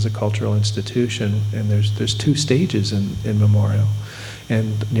to us as a cultural institution. And there's 2 stages in Memorial,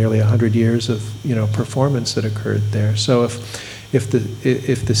 and nearly 100 years of performance that occurred there. So if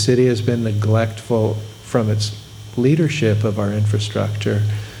the city has been neglectful from its leadership of our infrastructure,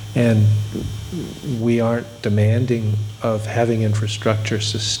 and we aren't demanding of having infrastructure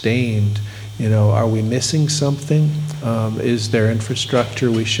sustained, are we missing something? Is there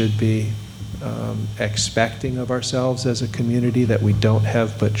infrastructure we should be expecting of ourselves as a community that we don't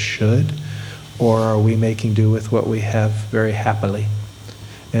have but should? Or are we making do with what we have very happily?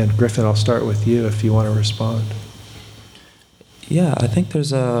 And Griffin, I'll start with you if you want to respond. Yeah, I think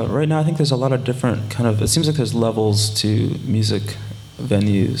right now I think there's a lot of different it seems like there's levels to music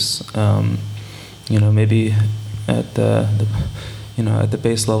venues. Maybe at the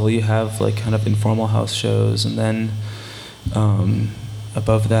base level you have kind of informal house shows, and then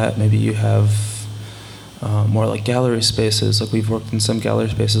above that maybe you have more like gallery spaces. Like we've worked in some gallery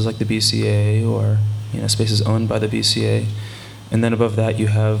spaces like the BCA, or spaces owned by the BCA, and then above that you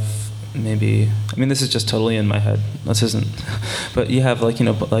have maybe, this is just totally in my head, this isn't, but you have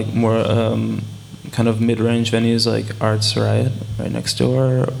more kind of mid-range venues like Arts Riot right next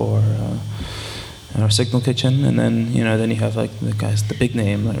door, or Signal Kitchen, and then then you have the big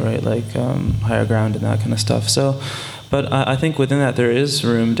name, right, Higher Ground and that kind of stuff. So But I think within that there is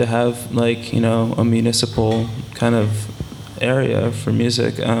room to have like, a municipal kind of area for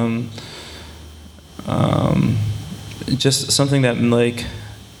music. Just something that like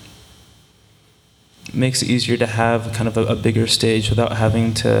makes it easier to have kind of a bigger stage without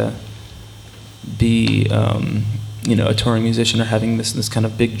having to be a touring musician or having this kind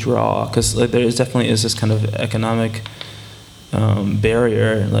of big draw, because like there definitely is this kind of economic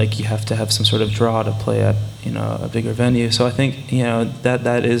barrier. Like you have to have some sort of draw to play at a bigger venue. So I think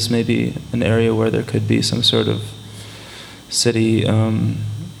that is maybe an area where there could be some sort of city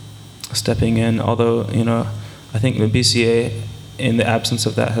stepping in. Although I think the BCA, in the absence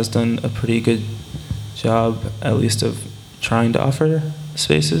of that, has done a pretty good job, at least of trying to offer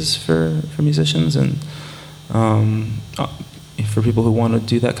spaces for musicians and for people who want to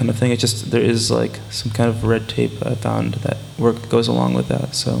do that kind of thing. It's just there is like some kind of red tape I found that goes along with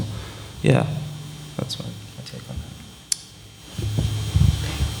that. So yeah, that's my take on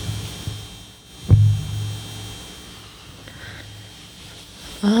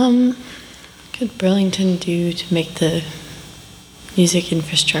that. Could Burlington do to make the music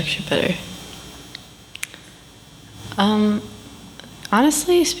infrastructure better?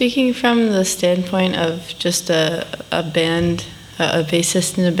 Honestly, speaking from the standpoint of just a band, a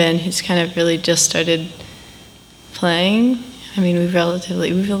bassist in a band who's kind of really just started playing, I mean, we've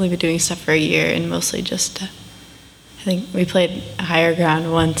only been doing stuff for a year, and mostly just, I think we played Higher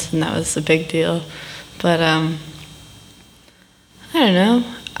Ground once, and that was a big deal. But, I don't know.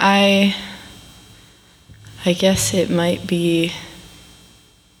 I guess it might be,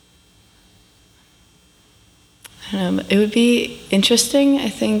 I don't know, it would be interesting, I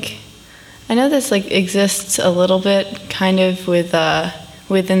think. I know this like exists a little bit kind of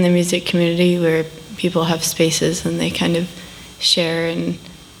within the music community, where people have spaces and they kind of share and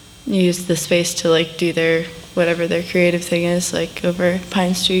use the space to like do whatever their creative thing is. Like over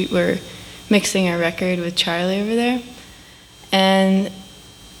Pine Street, we're mixing a record with Charlie over there, and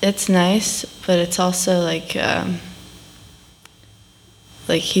it's nice, but it's also like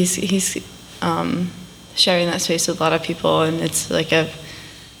he's sharing that space with a lot of people, and it's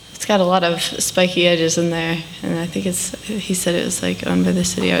got a lot of spiky edges in there, and I think he said it was like owned by the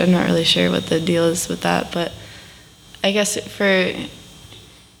city. I'm not really sure what the deal is with that, but I guess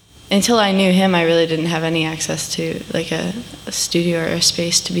until I knew him, I really didn't have any access to like a studio or a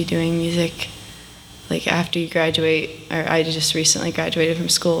space to be doing music. Like after you graduate, or I just recently graduated from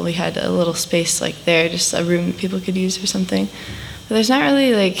school, we had a little space like there, just a room people could use or something. But there's not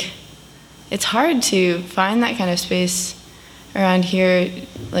really like, it's hard to find that kind of space around here.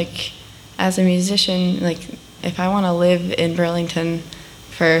 Like as a musician, like if I want to live in Burlington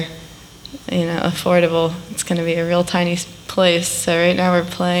for, affordable, it's going to be a real tiny place. So right now we're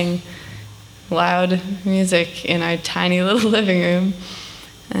playing loud music in our tiny little living room,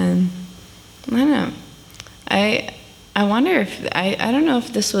 and I don't know. I wonder if I don't know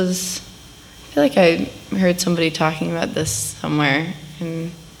if this was. I feel like I heard somebody talking about this somewhere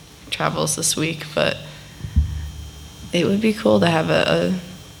in travels this week, but it would be cool to have a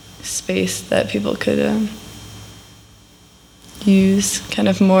space that people could use kind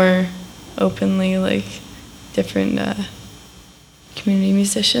of more openly, like different community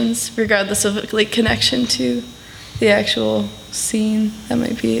musicians, regardless of like connection to the actual scene. That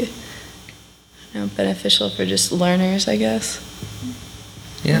might be beneficial for just learners, I guess.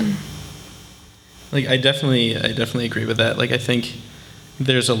 Yeah. Like I definitely agree with that. Like I think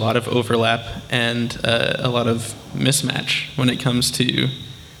there's a lot of overlap and a lot of mismatch when it comes to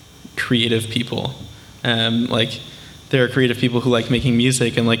creative people. Like there are creative people who like making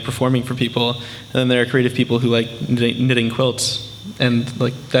music and like performing for people, and then there are creative people who like knitting quilts, and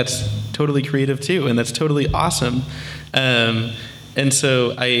like that's totally creative too, and that's totally awesome. And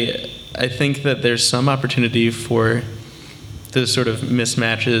so I think that there's some opportunity for those sort of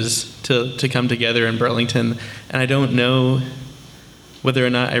mismatches to come together in Burlington, and I don't know whether or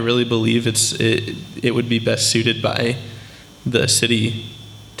not I really believe it would be best suited by the city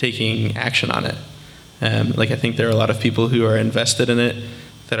taking action on it. Like I think there are a lot of people who are invested in it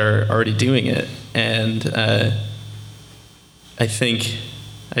that are already doing it, and I think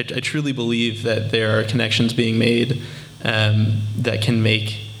I truly believe that there are connections being made that can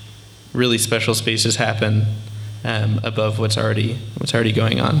make really special spaces happen above what's already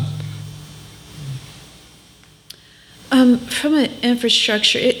going on. From an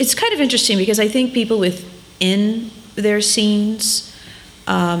infrastructure, it's kind of interesting because I think people within their scenes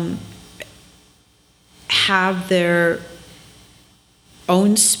have their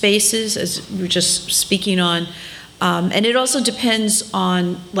own spaces, as we were just speaking on, And it also depends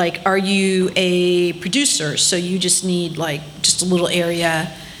on, like, are you a producer? So you just need, like, just a little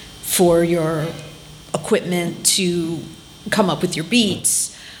area for your equipment to come up with your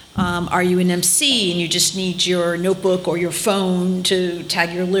beats. Are you an MC and you just need your notebook or your phone to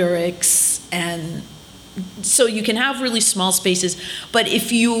tag your lyrics? And so you can have really small spaces, but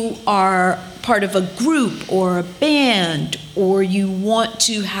if you are part of a group or a band, or you want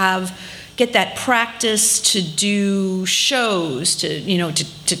to get that practice to do shows, to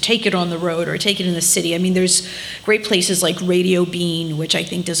take it on the road or take it in the city. I mean, there's great places like Radio Bean, which I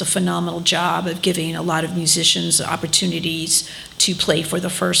think does a phenomenal job of giving a lot of musicians opportunities to play for the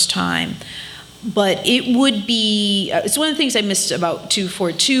first time. But it would be, it's one of the things I missed about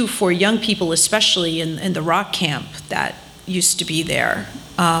 242 for young people, especially in the rock camp that used to be there.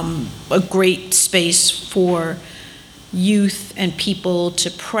 A great space for youth and people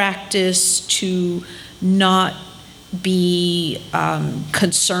to practice, to not be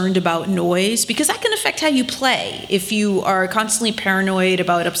concerned about noise, because that can affect how you play. If you are constantly paranoid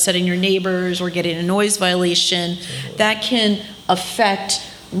about upsetting your neighbors or getting a noise violation, that can affect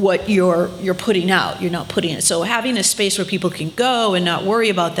what you're putting out. You're not putting it. So having a space where people can go and not worry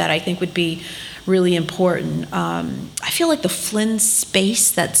about that, I think, would be really important. I feel like the Flynn space,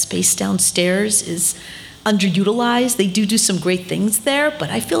 that space downstairs, is underutilized. They do some great things there, but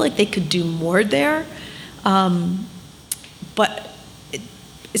I feel like they could do more there.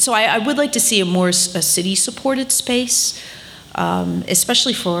 So I would like to see a city-supported space,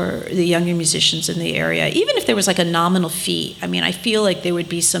 especially for the younger musicians in the area. Even if there was like a nominal fee, I mean, I feel like there would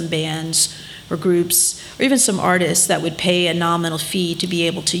be some bands or groups or even some artists that would pay a nominal fee to be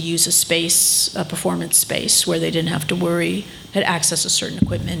able to use a space, a performance space, where they didn't have to worry, had access to certain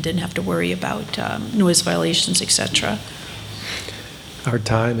equipment, didn't have to worry about noise violations, etc. Our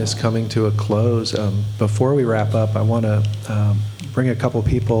time is coming to a close. Before we wrap up, I want to bring a couple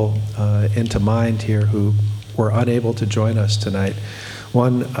people into mind here who were unable to join us tonight.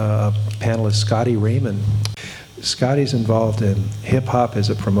 One panelist, Scotty Raymond. Scotty's involved in hip-hop as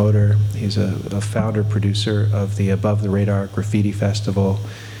a promoter. He's a founder, producer of the Above the Radar Graffiti Festival.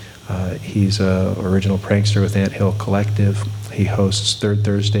 He's an original prankster with Ant Hill Collective. He hosts Third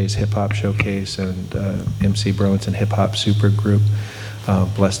Thursday's Hip Hop Showcase and MC Burlington Hip Hop Supergroup.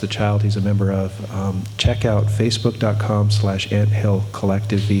 Bless the Child he's a member of. Check out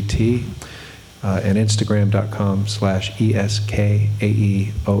facebook.com/AntHillCollectiveVT and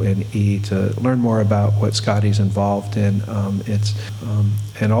Instagram.com/ESKAEONE to learn more about what Scotty's involved in.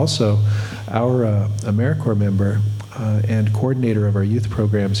 And also our AmeriCorps member and coordinator of our youth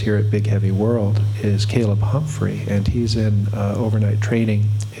programs here at Big Heavy World is Caleb Humphrey, and he's in overnight training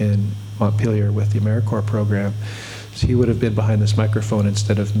in Montpelier with the AmeriCorps program. So he would have been behind this microphone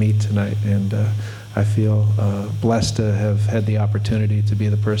instead of me tonight, and I feel blessed to have had the opportunity to be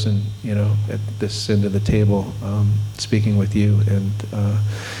the person, at this end of the table speaking with you,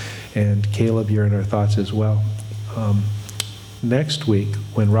 and Caleb, you're in our thoughts as well. Next week,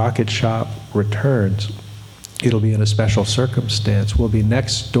 when Rocket Shop returns, it'll be in a special circumstance. We'll be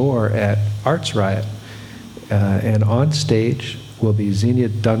next door at Arts Riot, and on stage will be Xenia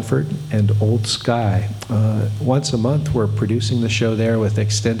Dunford and Old Sky. Once a month, we're producing the show there with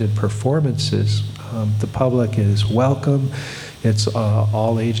extended performances. The public is welcome. It's an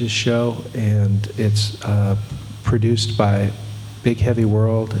all-ages show, and it's produced by Big Heavy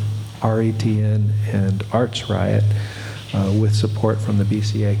World, RETN, and Arts Riot with support from the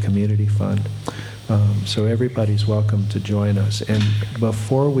BCA Community Fund. So everybody's welcome to join us. And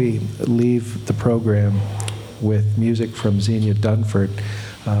before we leave the program with music from Xenia Dunford,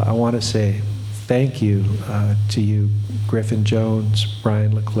 I want to say thank you to you, Griffin Jones,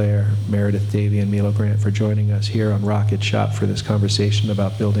 Brian LeClaire, Meredith Davey, and Milo Grant for joining us here on Rocket Shop for this conversation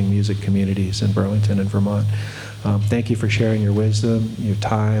about building music communities in Burlington and Vermont. Thank you for sharing your wisdom, your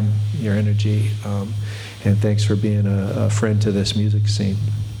time, your energy, and thanks for being a friend to this music scene.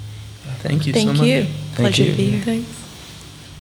 Thank you so much. Thank you. Pleasure to be here. Thanks.